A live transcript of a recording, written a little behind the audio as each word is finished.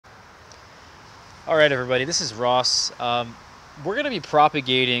All right, everybody, this is Ross. We're going to be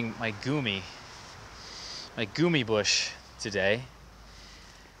propagating my Goumi bush today.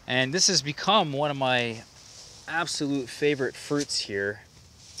 And this has become one of my absolute favorite fruits here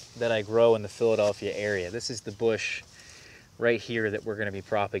that I grow in the Philadelphia area. This is the bush right here that we're going to be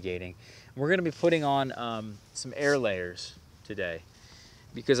propagating. We're going to be putting on some air layers today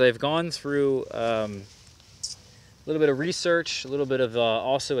because I've gone through a little bit of research, a little bit of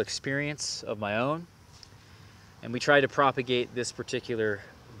also experience of my own. And we tried to propagate this particular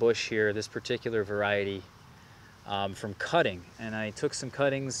bush here, this particular variety, from cutting. And I took some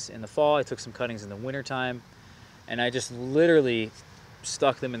cuttings in the fall, I took some cuttings in the wintertime, and I just literally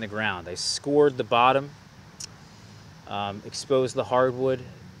stuck them in the ground. I scored the bottom, exposed the hardwood,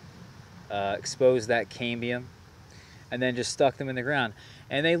 exposed that cambium, and then just stuck them in the ground.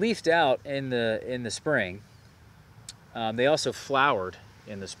 And they leafed out in the spring. They also flowered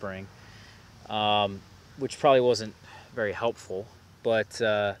in the spring. Which probably wasn't very helpful, but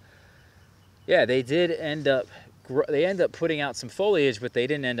yeah, they did end up putting out some foliage, but they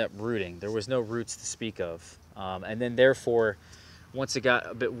didn't end up rooting. There was no roots to speak of, and then therefore, once it got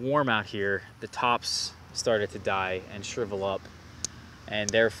a bit warm out here, the tops started to die and shrivel up, and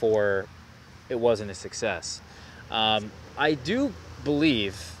therefore, it wasn't a success. I do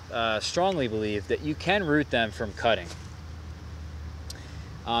believe, strongly believe, that you can root them from cutting.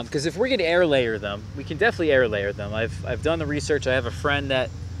 Because if we're going to air layer them, we can definitely air layer them. I've done the research. I have a friend that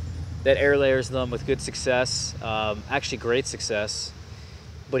air layers them with good success, actually great success,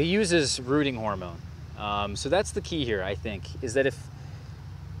 but he uses rooting hormone. So that's the key here, I think, is that if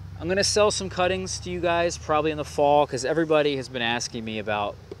I'm going to sell some cuttings to you guys probably in the fall, because everybody has been asking me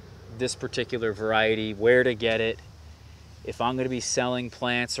about this particular variety, where to get it, if I'm going to be selling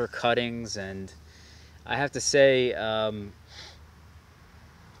plants or cuttings, and I have to say,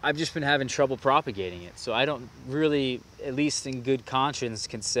 I've just been having trouble propagating it. So I don't really, at least in good conscience,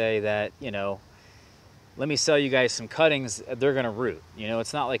 can say that, let me sell you guys some cuttings, they're gonna root.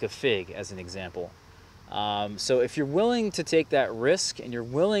 It's not like a fig, as an example. So if you're willing to take that risk and you're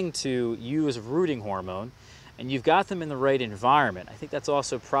willing to use rooting hormone and you've got them in the right environment, I think that's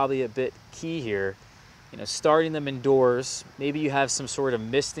also probably a bit key here. Starting them indoors, maybe you have some sort of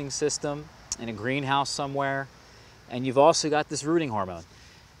misting system in a greenhouse somewhere, and you've also got this rooting hormone.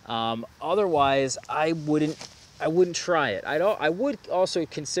 Otherwise, I wouldn't try it. I would also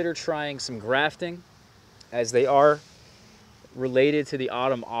consider trying some grafting, as they are related to the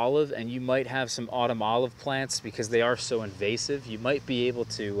autumn olive, and you might have some autumn olive plants because they are so invasive. You might be able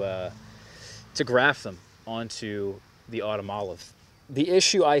to graft them onto the autumn olive. The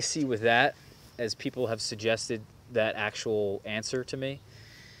issue I see with that, as people have suggested that actual answer to me,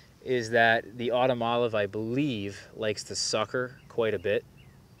 is that the autumn olive, I believe, likes to sucker quite a bit.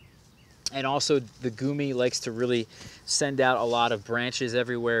 And also the Goumi likes to really send out a lot of branches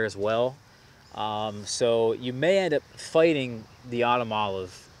everywhere as well. So you may end up fighting the autumn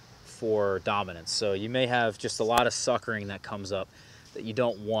olive for dominance. So you may have just a lot of suckering that comes up that you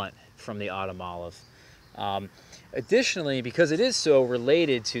don't want from the autumn olive. Additionally, because it is so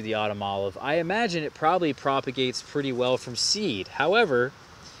related to the autumn olive, I imagine it probably propagates pretty well from seed. However,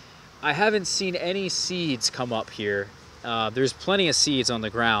 I haven't seen any seeds come up here. There's plenty of seeds on the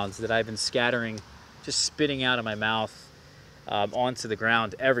ground that I've been scattering, just spitting out of my mouth onto the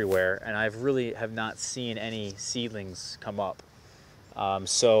ground everywhere, and I've really have not seen any seedlings come up.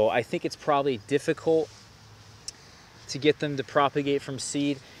 So I think it's probably difficult to get them to propagate from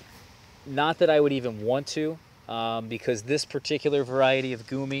seed. Not that I would even want to, because this particular variety of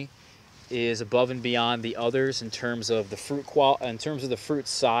Goumi is above and beyond the others in terms of the fruit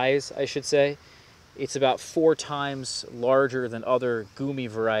size, I should say. It's about 4 times larger than other Goumi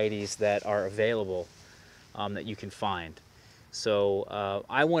varieties that are available that you can find. So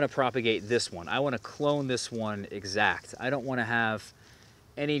I want to propagate this one. I want to clone this one exact. I don't want to have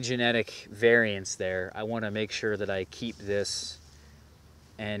any genetic variance there. I want to make sure that I keep this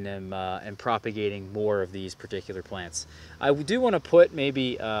and am propagating more of these particular plants. I do want to put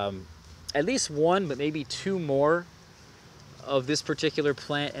maybe at least 1, but maybe 2 more of this particular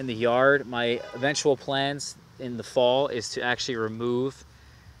plant in the yard. My eventual plans in the fall is to actually remove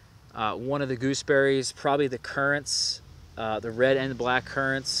one of the gooseberries, probably the currants, the red and black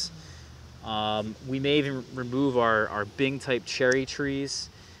currants. We may even remove our Bing type cherry trees.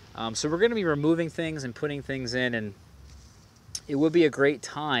 So we're going to be removing things and putting things in, and it would be a great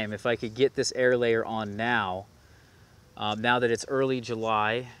time if I could get this air layer on now, now that it's early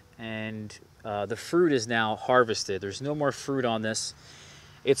July and the fruit is now harvested. There's no more fruit on this.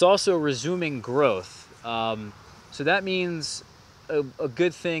 It's also resuming growth. So that means a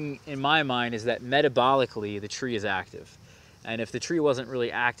good thing in my mind is that metabolically the tree is active. And if the tree wasn't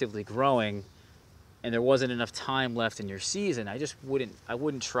really actively growing and there wasn't enough time left in your season, I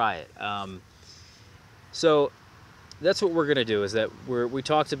wouldn't try it. So that's what we're gonna do, is that we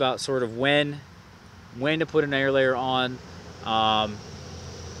talked about sort of when to put an air layer on,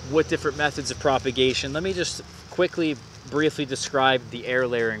 what different methods of propagation. Let me just quickly, briefly describe the air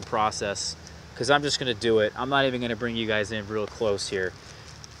layering process, because I'm just gonna do it. I'm not even gonna bring you guys in real close here.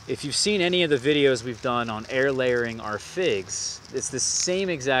 If you've seen any of the videos we've done on air layering our figs, it's the same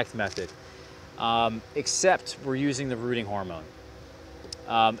exact method, except we're using the rooting hormone.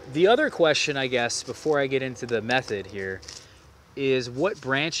 The other question, I guess, before I get into the method here, is what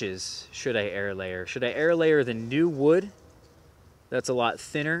branches should I air layer? Should I air layer the new wood that's a lot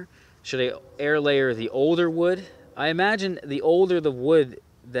thinner? Should I air layer the older wood? I imagine the older the wood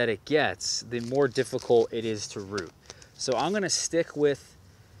that it gets, the more difficult it is to root. So I'm gonna stick with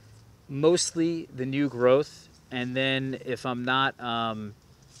mostly the new growth, and then if I'm not, I'm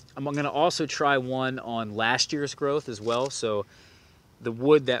gonna also try one on last year's growth as well. So the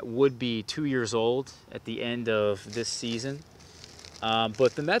wood that would be 2 years old at the end of this season.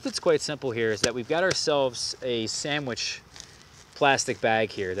 But the method's quite simple here, is that we've got ourselves a sandwich plastic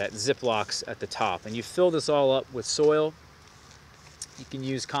bag here that ziplocks at the top, and you fill this all up with soil. You can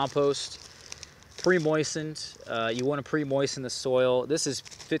use compost, pre-moistened. You want to pre-moisten the soil. This is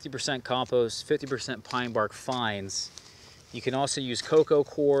 50% compost, 50% pine bark fines. You can also use cocoa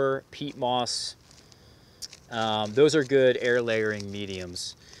coir, peat moss. Those are good air layering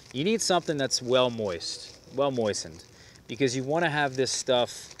mediums. You need something that's well moistened, because you want to have this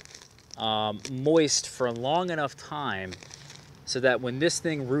stuff moist for a long enough time so that when this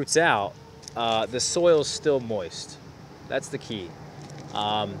thing roots out, the soil's still moist. That's the key.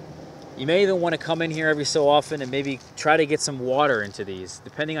 You may even want to come in here every so often and maybe try to get some water into these,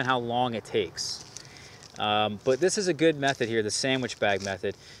 depending on how long it takes. But this is a good method here, the sandwich bag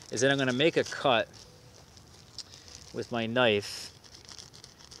method, is that I'm going to make a cut with my knife,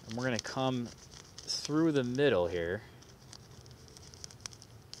 and we're going to come through the middle here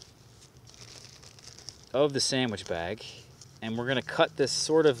of the sandwich bag, and we're going to cut this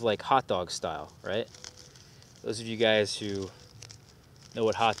sort of like hot dog style, right? Those of you guys who know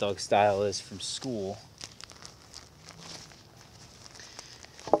what hot dog style is from school.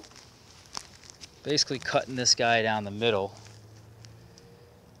 Basically cutting this guy down the middle.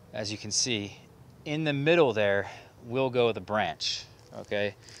 As you can see, in the middle there will go the branch,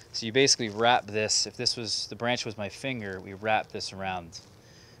 okay? So you basically wrap this, if this was, the branch was my finger, we wrap this around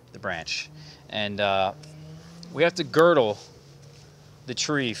the branch. And we have to girdle the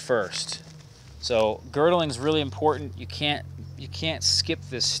tree first. So girdling is really important. You can't skip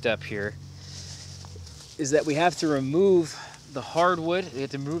this step here. Is that we have to remove the hardwood. We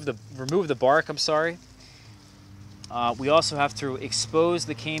have to remove the bark, I'm sorry. We also have to expose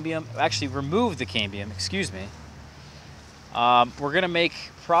the cambium, actually remove the cambium, excuse me. We're gonna make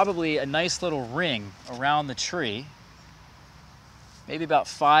probably a nice little ring around the tree, maybe about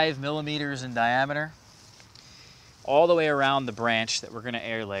 5 millimeters in diameter, all the way around the branch that we're gonna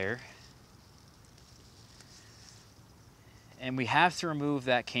air layer. And we have to remove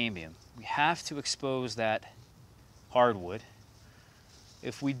that cambium. We have to expose that hardwood.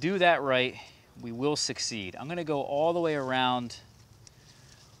 If we do that right, we will succeed. I'm gonna go all the way around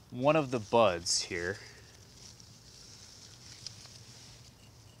one of the buds here.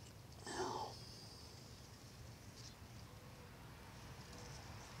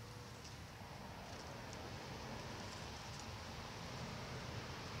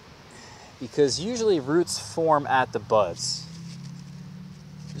 Because usually roots form at the buds.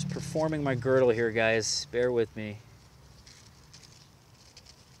 Just performing my girdle here, guys. Bear with me.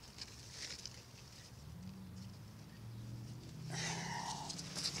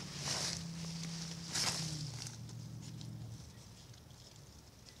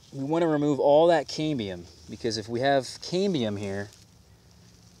 We want to remove all that cambium, because if we have cambium here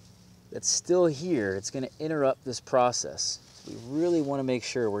that's still here, it's going to interrupt this process. So we really want to make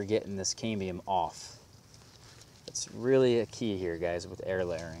sure we're getting this cambium off. That's really a key here, guys, with air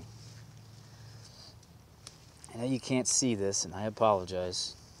layering. I know you can't see this, and I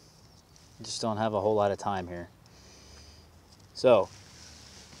apologize. I just don't have a whole lot of time here. So,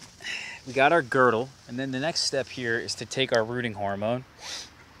 we got our girdle, and then the next step here is to take our rooting hormone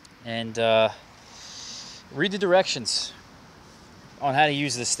and read the directions on how to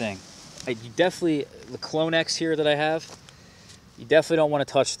use this thing. You definitely, the Clonex here that I have, you definitely don't want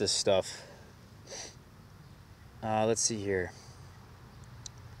to touch this stuff. Let's see here.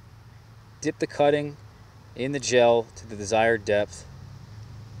 Dip the cutting in the gel to the desired depth.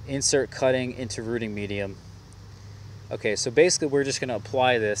 Insert cutting into rooting medium. Okay, so basically we're just going to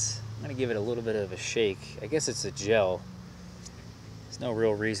apply this. I'm going to give it a little bit of a shake. I guess it's a gel. There's no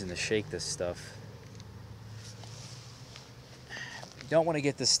real reason to shake this stuff. You don't want to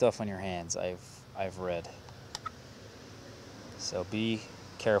get this stuff on your hands, I've read. So be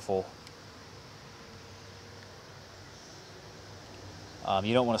careful.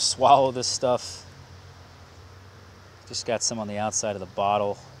 You don't want to swallow this stuff. Just got some on the outside of the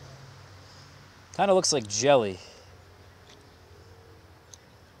bottle. Kind of looks like jelly,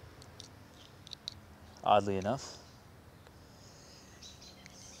 oddly enough.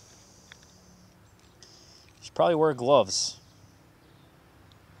 You should probably wear gloves.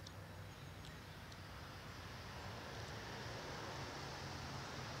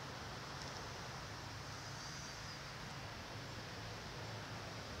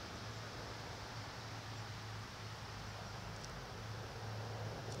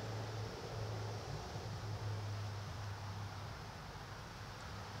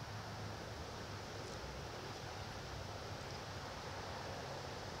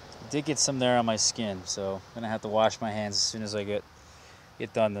 Did get some there on my skin, so I'm gonna have to wash my hands as soon as I get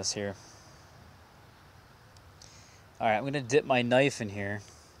done this here. All right, I'm gonna dip my knife in here,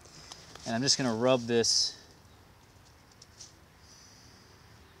 and I'm just gonna rub this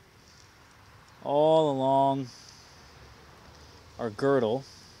all along our girdle,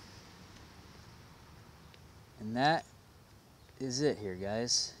 and that is it here,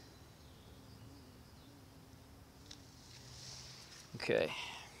 guys. Okay.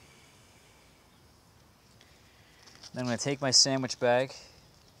 Then I'm going to take my sandwich bag,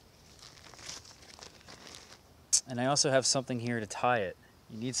 and I also have something here to tie it.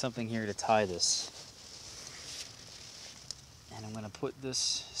 You need something here to tie this. And I'm going to put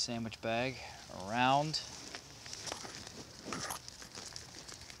this sandwich bag around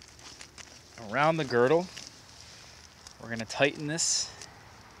the girdle. We're going to tighten this,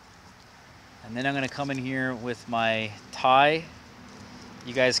 and then I'm going to come in here with my tie.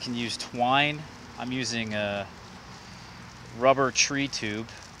 You guys can use twine. I'm using a rubber tree tube,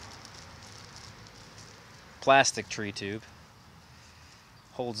 plastic tree tube.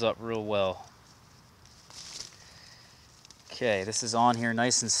 Holds up real well. Okay, this is on here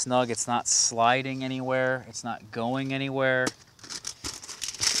nice and snug. It's not sliding anywhere. It's not going anywhere.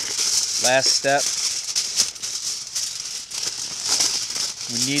 Last step.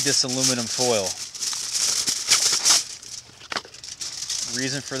 We need this aluminum foil.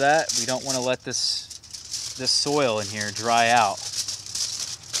 Reason for that, we don't want to let this soil in here dry out.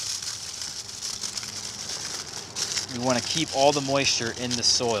 We want to keep all the moisture in the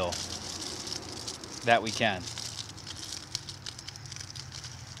soil that we can.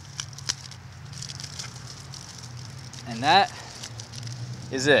 And that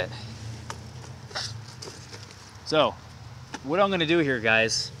is it. So, what I'm going to do here,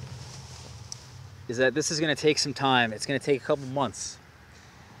 guys, is that this is going to take some time. It's going to take a couple months.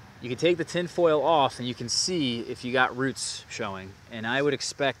 You can take the tin foil off and you can see if you got roots showing. And I would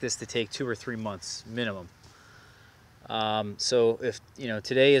expect this to take 2 or 3 months minimum. So if, you know,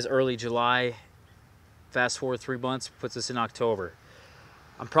 today is early July, fast forward 3 months, puts us in October.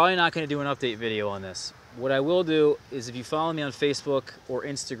 I'm probably not going to do an update video on this. What I will do is, if you follow me on Facebook or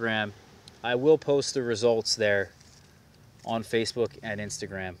Instagram, I will post the results there on Facebook and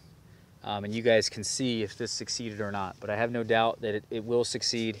Instagram. And you guys can see if this succeeded or not. But I have no doubt that it will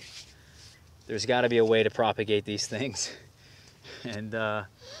succeed. There's got to be a way to propagate these things. And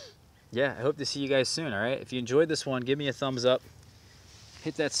yeah, I hope to see you guys soon, all right? If you enjoyed this one, give me a thumbs up.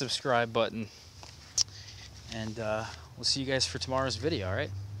 Hit that subscribe button. And we'll see you guys for tomorrow's video, all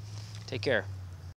right? Take care.